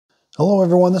Hello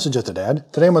everyone, this is Just a Dad.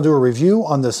 Today I'm going to do a review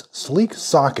on this sleek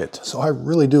socket. So I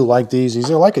really do like these. These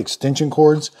are like extension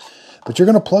cords, but you're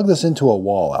going to plug this into a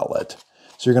wall outlet.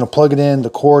 So you're going to plug it in, the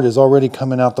cord is already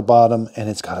coming out the bottom, and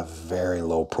it's got a very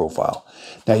low profile.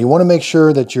 Now you want to make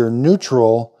sure that your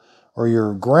neutral or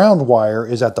your ground wire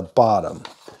is at the bottom.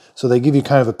 So they give you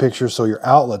kind of a picture, so your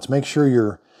outlets, make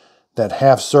sure that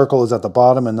half circle is at the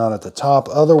bottom and not at the top.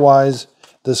 Otherwise,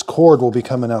 this cord will be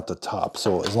coming out the top.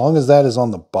 So as long as that is on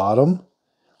the bottom,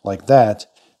 like that,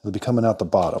 it'll be coming out the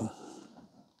bottom.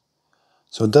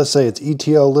 So it does say it's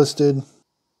ETL listed.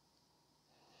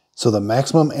 So the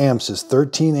maximum amps is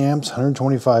 13 amps,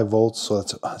 125 volts. So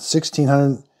that's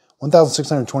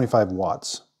 1,625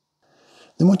 watts.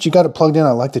 Then once you got it plugged in,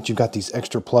 I like that you've got these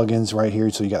extra plugins right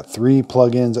here. So you got 3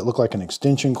 plugins that look like an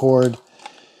extension cord.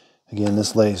 Again,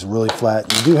 this lays really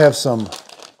flat. You do have some,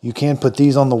 you can put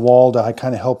these on the wall to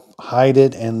kind of help hide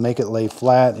it and make it lay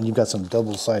flat. And you've got some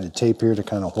double-sided tape here to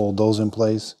kind of hold those in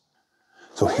place.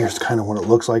 So here's kind of what it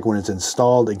looks like when it's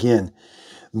installed. Again,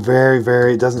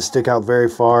 it doesn't stick out very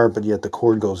far, but yet the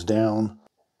cord goes down.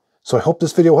 So I hope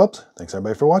this video helped. Thanks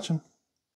everybody for watching.